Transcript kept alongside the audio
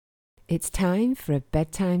It's time for a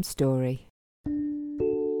bedtime story.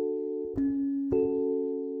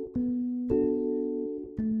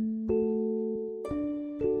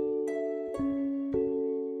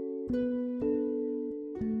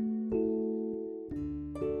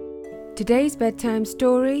 Today's bedtime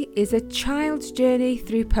story is A Child's Journey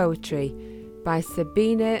Through Poetry by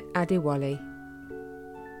Sabina Adewale.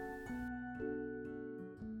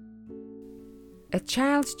 A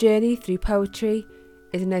Child's Journey Through Poetry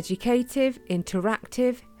is an educative,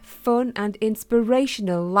 interactive, fun and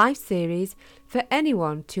inspirational life series for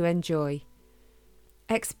anyone to enjoy.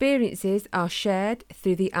 Experiences are shared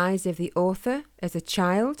through the eyes of the author as a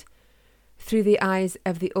child, through the eyes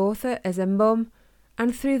of the author as a mum,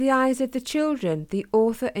 and through the eyes of the children the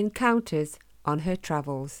author encounters on her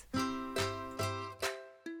travels.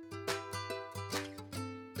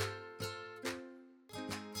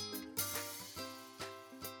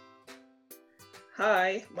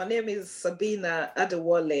 Hi, my name is Sabina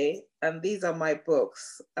Adewale, and these are my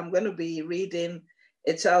books. I'm going to be reading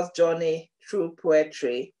A Child's Journey Through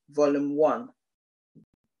Poetry, Volume 1,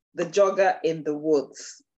 The Jogger in the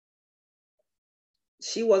Woods.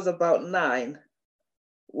 She was about 9,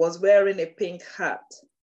 was wearing a pink hat.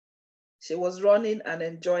 She was running and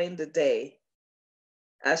enjoying the day.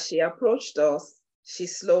 As she approached us, she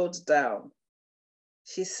slowed down.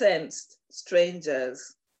 She sensed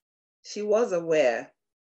strangers. She was aware.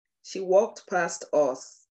 She walked past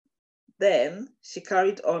us. Then she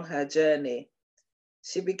carried on her journey.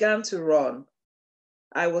 She began to run.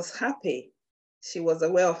 I was happy. She was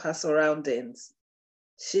aware of her surroundings.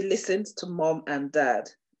 She listened to Mom and Dad.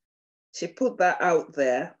 She put that out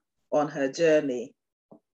there on her journey.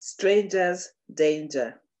 Strangers,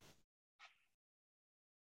 danger.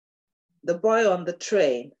 The boy on the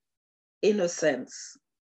train, innocence.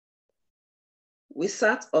 We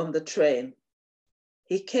sat on the train.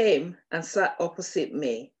 He came and sat opposite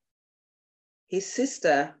me. His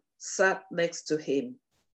sister sat next to him.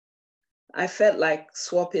 I felt like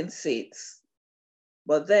swapping seats,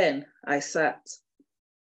 but then I sat.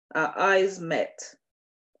 Our eyes met.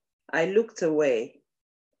 I looked away.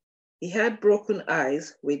 He had broken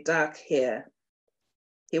eyes with dark hair.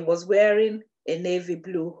 He was wearing a navy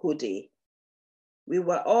blue hoodie. We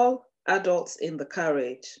were all adults in the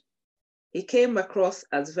carriage. He came across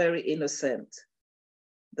as very innocent,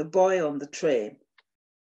 the boy on the train.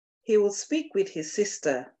 He would speak with his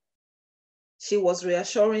sister. She was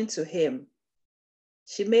reassuring to him.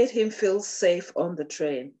 She made him feel safe on the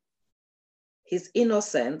train. His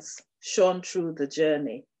innocence shone through the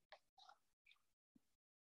journey.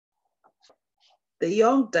 The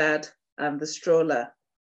young dad and the stroller,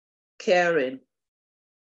 caring.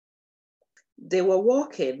 They were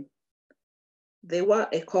walking. They were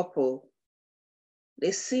a couple.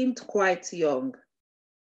 They seemed quite young.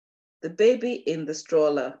 The baby in the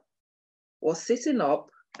stroller was sitting up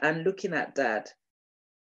and looking at Dad.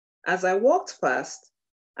 As I walked past,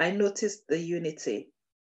 I noticed the unity.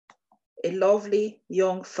 A lovely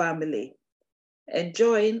young family,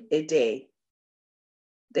 enjoying a day.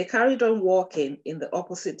 They carried on walking in the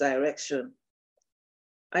opposite direction.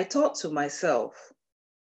 I thought to myself,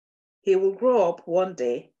 he will grow up one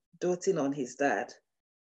day doting on his dad.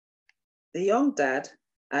 The young dad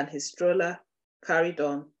and his stroller carried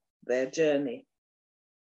on their journey.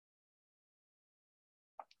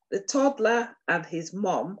 The toddler and his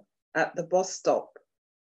mom at the bus stop,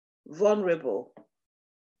 vulnerable.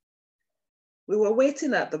 We were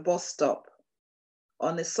waiting at the bus stop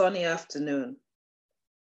on a sunny afternoon.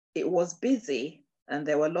 It was busy and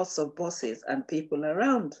there were lots of buses and people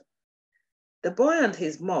around. The boy and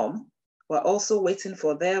his mom were also waiting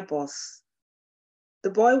for their bus. The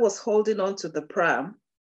boy was holding on to the pram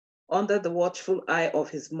under the watchful eye of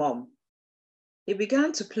his mom. He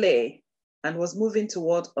began to play and was moving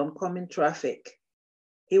toward oncoming traffic.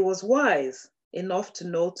 He was wise enough to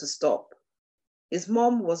know to stop. His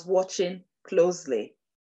mom was watching closely.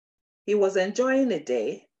 He was enjoying a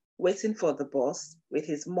day, waiting for the bus with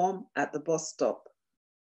his mom at the bus stop.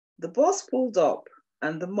 The bus pulled up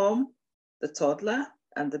and the mom, the toddler,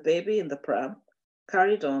 and the baby in the pram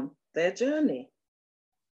carried on their journey.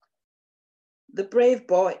 The brave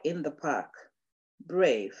boy in the park,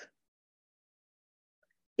 brave.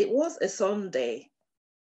 It was a Sunday,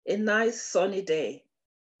 a nice sunny day.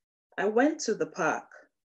 I went to the park.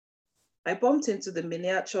 I bumped into the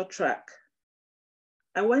miniature track.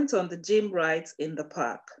 I went on the gym rides in the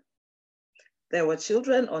park. There were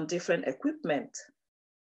children on different equipment.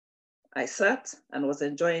 I sat and was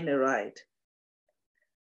enjoying a ride.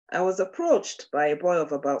 I was approached by a boy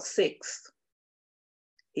of about 6.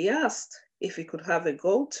 He asked if he could have a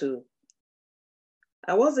go too.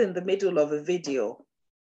 I was in the middle of a video.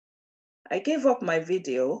 I gave up my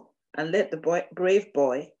video and let the brave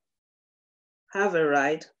boy have a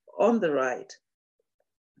ride on the ride.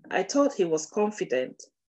 I thought he was confident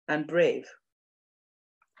and brave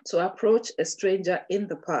to approach a stranger in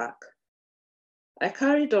the park. I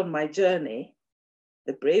carried on my journey,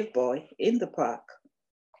 the brave boy in the park.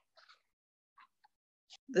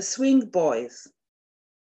 The Swing Boys.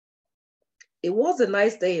 It was a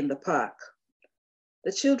nice day in the park.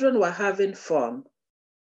 The children were having fun.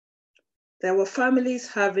 There were families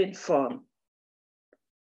having fun.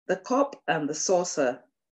 The cup and the saucer.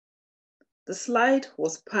 The slide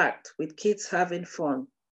was packed with kids having fun.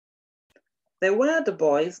 There were the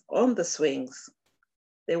boys on the swings.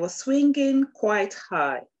 They were swinging quite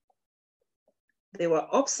high. They were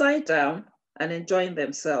upside down and enjoying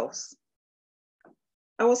themselves.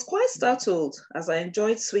 I was quite startled as I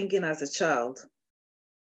enjoyed swinging as a child.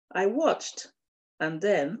 I watched and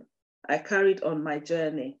then I carried on my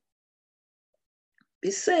journey.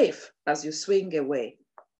 Be safe as you swing away.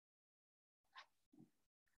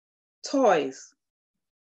 Toys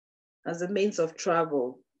as a means of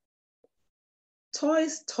travel.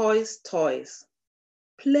 Toys, toys, toys.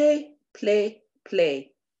 Play, play,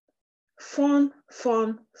 play. Fun,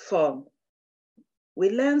 fun, fun.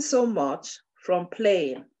 We learn so much from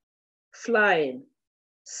playing, flying,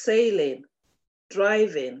 sailing,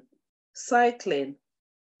 driving, cycling,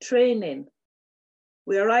 training.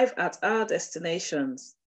 We arrive at our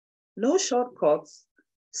destinations. No shortcuts,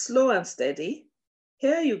 slow and steady.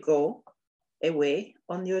 Here you go, away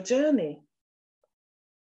on your journey.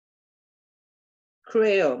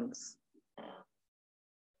 Crayons.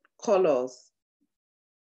 Colors.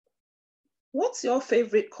 What's your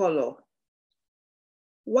favorite color?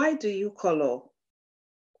 Why do you color?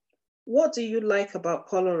 What do you like about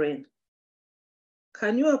coloring?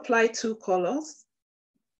 Can you apply 2 colors?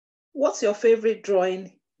 What's your favorite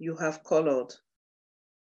drawing you have colored?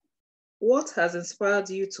 What has inspired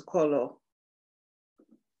you to color?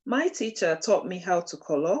 My teacher taught me how to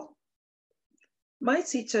color. My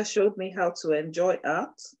teacher showed me how to enjoy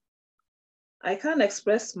art. I can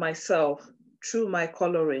express myself through my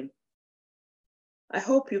coloring. I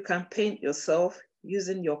hope you can paint yourself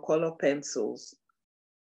using your color pencils.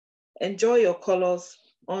 Enjoy your colors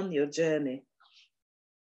on your journey.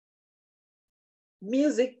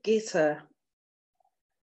 Music guitar.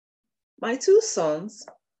 My 2 sons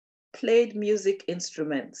played music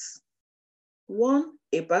instruments. One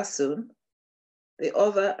a bassoon, the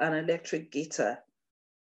other an electric guitar.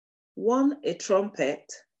 One a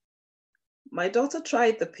trumpet. My daughter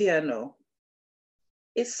tried the piano.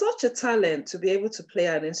 It's such a talent to be able to play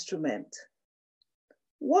an instrument.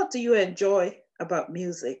 What do you enjoy about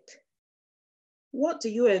music? What do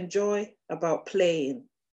you enjoy about playing?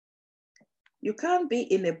 You can be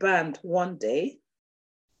in a band one day.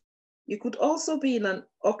 You could also be in an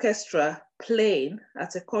orchestra playing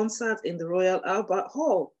at a concert in the Royal Albert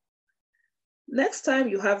Hall. Next time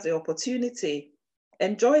you have the opportunity,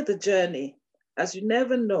 enjoy the journey, as you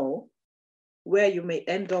never know where you may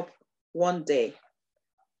end up one day.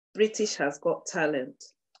 British has got talent.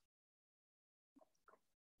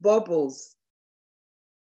 Bubbles.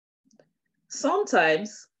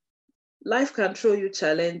 Sometimes life can throw you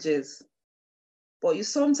challenges, but you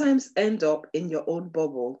sometimes end up in your own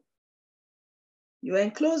bubble. You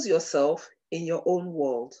enclose yourself in your own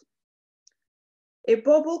world. A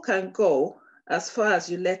bubble can go as far as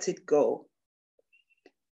you let it go.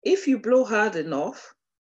 If you blow hard enough,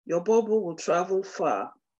 your bubble will travel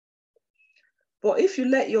far. But if you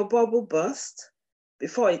let your bubble burst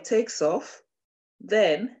before it takes off,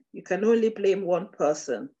 then you can only blame one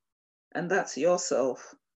person, and that's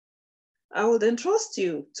yourself. I will entrust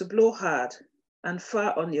you to blow hard and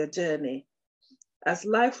far on your journey, as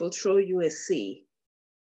life will throw you a sea,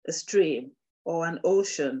 a stream, or an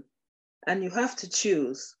ocean, and you have to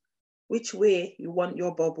choose which way you want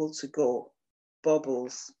your bubble to go.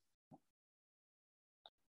 Bubbles.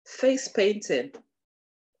 Face painting.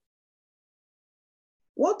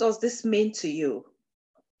 What does this mean to you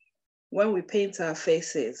when we paint our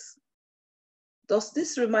faces? Does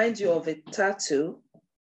this remind you of a tattoo?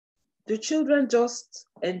 Do children just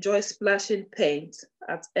enjoy splashing paint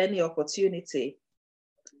at any opportunity?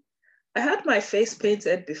 I had my face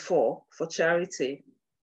painted before for charity.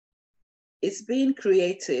 It's being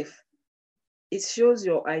creative. It shows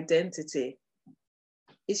your identity.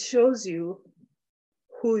 It shows you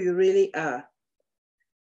who you really are.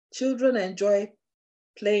 Children enjoy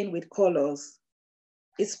playing with colors.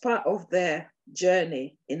 It's part of their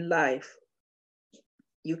journey in life.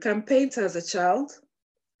 You can paint as a child.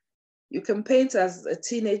 You can paint as a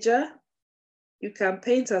teenager. You can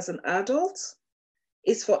paint as an adult.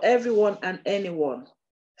 It's for everyone and anyone.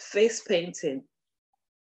 Face painting.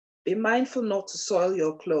 Be mindful not to soil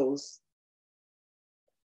your clothes.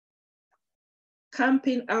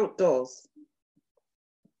 Camping outdoors.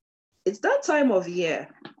 It's that time of year.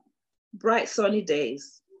 Bright sunny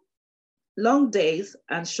days, long days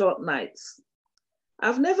and short nights.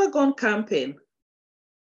 I've never gone camping.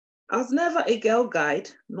 I was never a Girl Guide,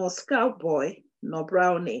 nor Scout Boy, nor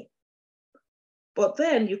Brownie. But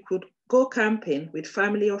then you could go camping with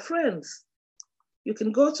family or friends. You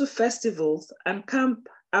can go to festivals and camp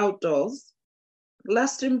outdoors,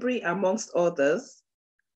 Glastonbury amongst others.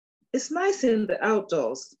 It's nice in the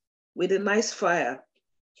outdoors with a nice fire,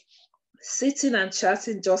 sitting and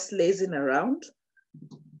chatting, just lazing around.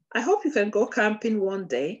 I hope you can go camping one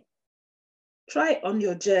day. Try it on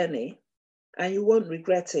your journey and you won't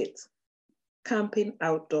regret it. Camping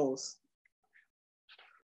outdoors.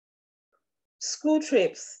 School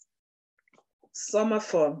trips, summer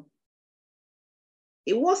fun.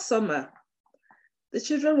 It was summer. The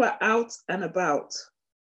children were out and about.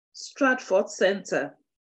 Stratford Center.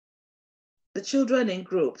 The children in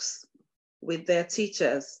groups with their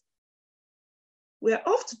teachers. We're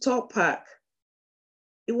off to Top Park.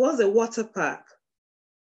 It was a water park.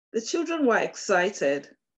 The children were excited.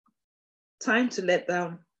 Time to let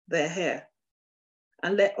down their hair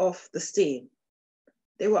and let off the steam.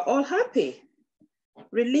 They were all happy,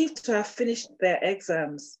 relieved to have finished their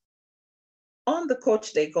exams. On the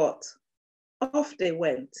coach they got. Off they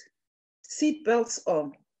went. Seat belts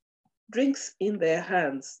on, drinks in their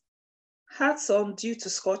hands, hats on due to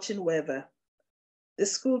scorching weather. The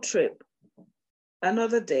school trip.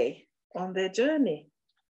 Another day on their journey.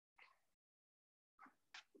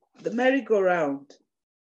 The merry-go-round.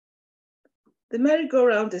 The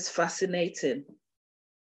merry-go-round is fascinating.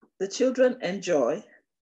 The children enjoy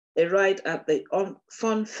a ride at the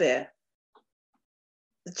fun fair.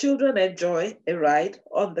 The children enjoy a ride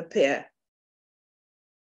on the pier.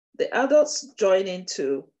 The adults join in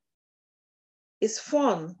too. It's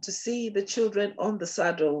fun to see the children on the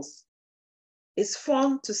saddles. It's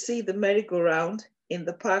fun to see the merry-go-round in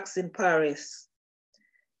the parks in Paris.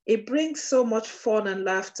 It brings so much fun and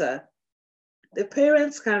laughter. The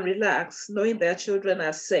parents can relax knowing their children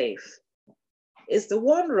are safe. It's the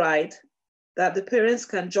one ride that the parents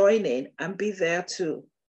can join in and be there too.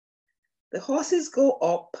 The horses go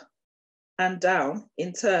up and down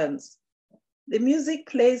in turns. The music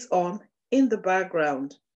plays on in the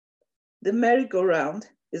background. The merry-go-round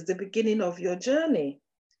is the beginning of your journey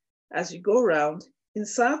as you go round in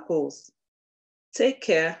circles. Take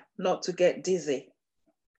care not to get dizzy.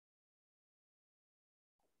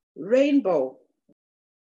 Rainbow.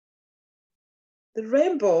 The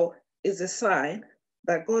rainbow is a sign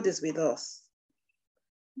that God is with us.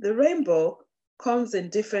 The rainbow comes in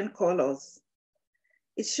different colors.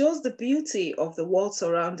 It shows the beauty of the world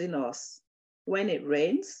surrounding us. When it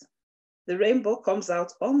rains, the rainbow comes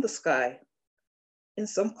out on the sky. In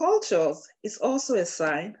some cultures, it's also a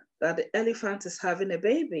sign that the elephant is having a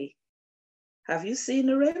baby. Have you seen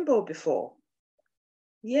a rainbow before?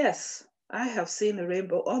 Yes, I have seen a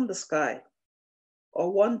rainbow on the sky.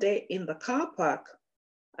 Or one day in the car park,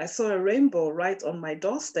 I saw a rainbow right on my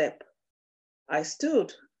doorstep. I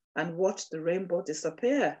stood and watched the rainbow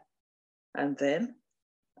disappear. And then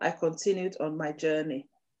I continued on my journey.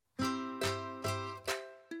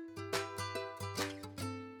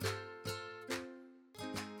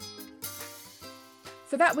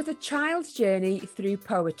 So that was A Child's Journey Through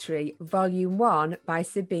Poetry, Volume 1 by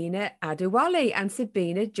Sabina Adewale. And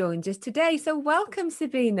Sabina joins us today. So welcome,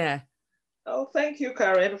 Sabina. Oh, thank you,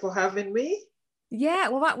 Karen, for having me. Yeah,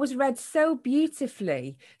 well, that was read so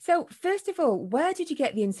beautifully. So first of all, where did you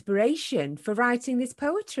get the inspiration for writing this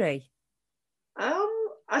poetry?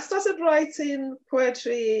 I started writing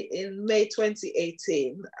poetry in May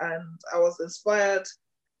 2018, and I was inspired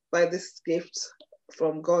by this gift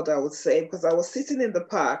from God, I would say, because I was sitting in the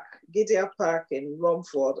park, Gideon Park in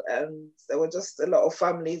Romford, and there were just a lot of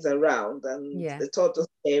families around, and the thought just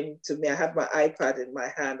came to me. I had my iPad in my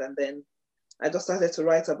hand, and then I just started to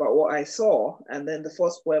write about what I saw, and then the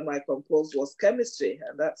first poem I composed was Chemistry,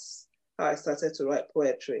 and that's how I started to write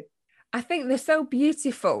poetry. I think they're so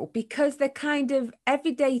beautiful because they're kind of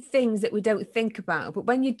everyday things that we don't think about. But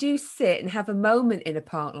when you do sit and have a moment in a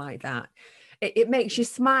park like that, it makes you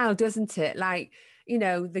smile, doesn't it? Like, you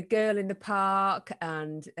know, the girl in the park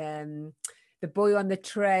and the boy on the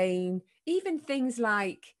train, even things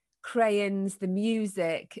like crayons, the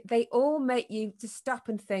music, they all make you to stop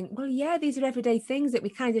and think, well, yeah, these are everyday things that we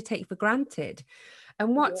kind of take for granted.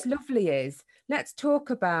 And what's lovely is, let's talk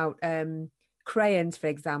about crayons, for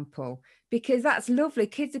example, Because that's lovely.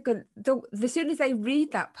 Kids are going to, as soon as they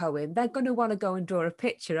read that poem, they're going to want to go and draw a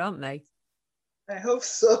picture, aren't they? I hope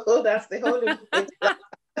so. That's the whole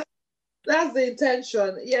that's the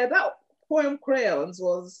intention. Yeah, that poem Crayons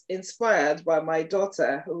was inspired by my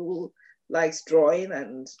daughter who likes drawing,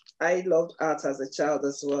 and I loved art as a child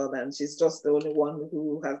as well. And she's just the only one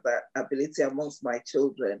who has that ability amongst my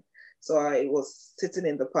children. So I was sitting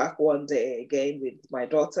in the park one day again with my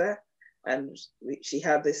daughter, and she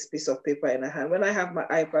had this piece of paper in her hand. When I have my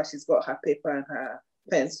iPad, she's got her paper and her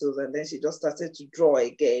pencils, and then she just started to draw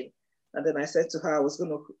again. And then I said to her I was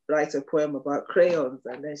going to write a poem about crayons.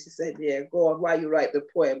 And then she said, yeah, go on, while you write the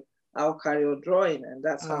poem, I'll carry on drawing. And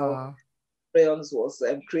that's how crayons was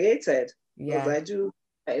created. Because I do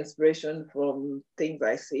inspiration from things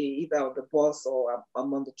I see either on the bus or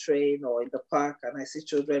I'm on the train or in the park, and I see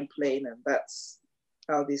children playing, and that's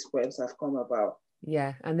how these poems have come about.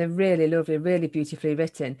 Yeah, and they're really lovely, really beautifully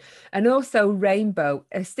written. And also rainbow,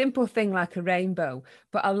 a simple thing like a rainbow.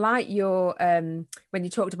 But I like your, when you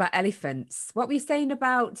talked about elephants, what were you saying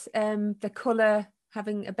about the colour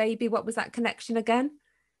having a baby? What was that connection again?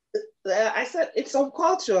 I said it's some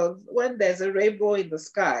cultures, when there's a rainbow in the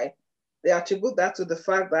sky, they attribute that to the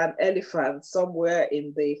fact that an elephant somewhere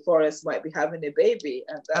in the forest might be having a baby.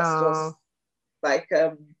 And that's just like,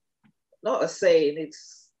 not a saying,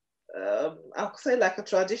 it's, I'll say like a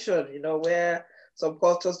tradition, you know, where some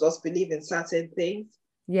cultures just believe in certain things.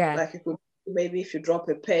 Yeah. Like it could, maybe if you drop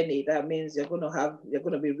a penny, that means you're going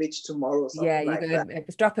to be rich tomorrow. Yeah, you're going to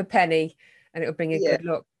drop a penny and it'll bring you good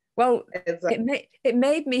luck. Well, exactly. It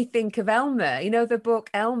made me think of Elmer, you know, the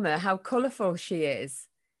book Elmer, how colourful she is.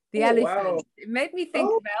 The elephant. Wow. It made me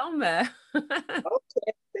think of Elmer. Okay, I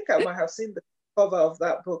think I might have seen the cover of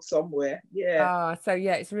that book somewhere. Yeah. So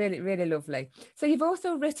yeah, it's really, really lovely. So you've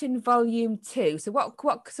also written volume 2. So what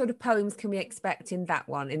sort of poems can we expect in that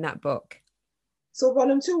book? So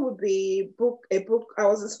volume 2 would be a book. I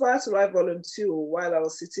was inspired to write volume 2 while I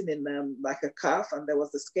was sitting in like a calf, and there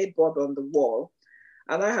was the skateboard on the wall.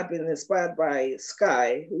 And I had been inspired by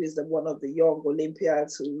Sky, who is one of the young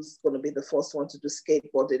Olympians who's going to be the first one to do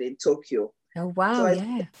skateboarding in Tokyo. Oh, wow, so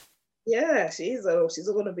yeah, she's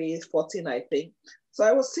going to be 14, I think. So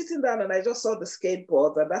I was sitting down and I just saw the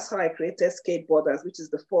skateboard, and that's how I created Skateboarders, which is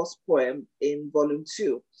the first poem in volume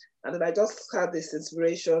 2. And then I just had this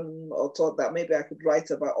inspiration or thought that maybe I could write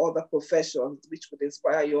about other professions which would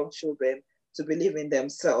inspire young children to believe in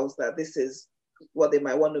themselves, that this is what they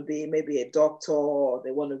might want to be, maybe a doctor, or they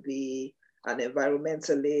want to be an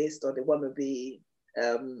environmentalist, or they want to be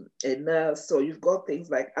a nurse. So you've got things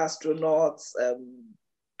like astronauts,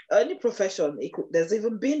 any profession. There's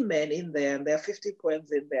even been men in there, and there are 50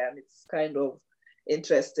 poems in there, and it's kind of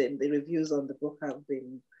interesting. The reviews on the book have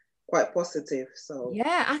been quite positive. So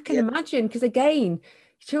yeah, I can imagine, because again,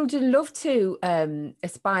 children love to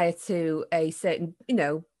aspire to a certain, you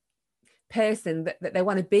know, person that they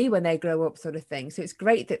want to be when they grow up, sort of thing. So it's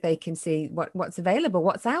great that they can see what's available,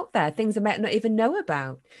 what's out there, things they might not even know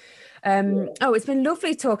about. Oh, it's been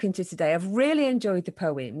lovely talking to you today. I've really enjoyed the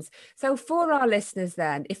poems. So for our listeners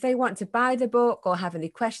then, if they want to buy the book or have any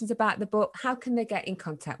questions about the book, how can they get in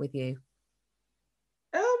contact with you?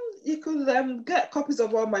 You could get copies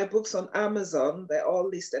of all my books on Amazon. They're all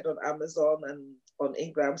listed on Amazon and on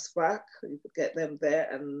Ingram Spark. You could get them there,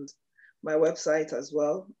 and my website as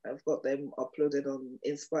well. I've got them uploaded on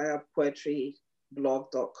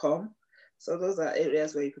inspiredpoetryblog.com. So those are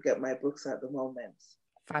areas where you could get my books at the moment.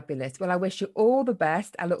 Fabulous. Well, I wish you all the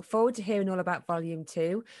best. I look forward to hearing all about volume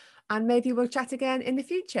 2, and maybe we'll chat again in the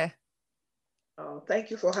future. Oh, thank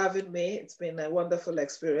you for having me. It's been a wonderful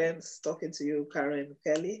experience talking to you, Karen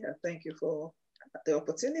Kelly. And thank you for the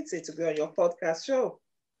opportunity to be on your podcast show.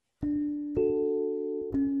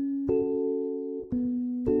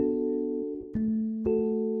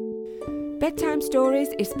 Bedtime Stories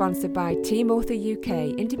is sponsored by Team Author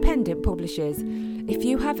UK, independent publishers. If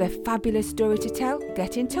you have a fabulous story to tell,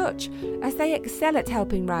 get in touch, as they excel at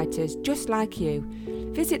helping writers just like you.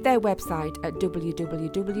 Visit their website at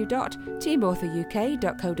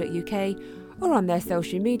www.teamauthoruk.co.uk or on their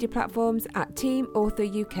social media platforms at Team Author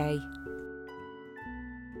UK.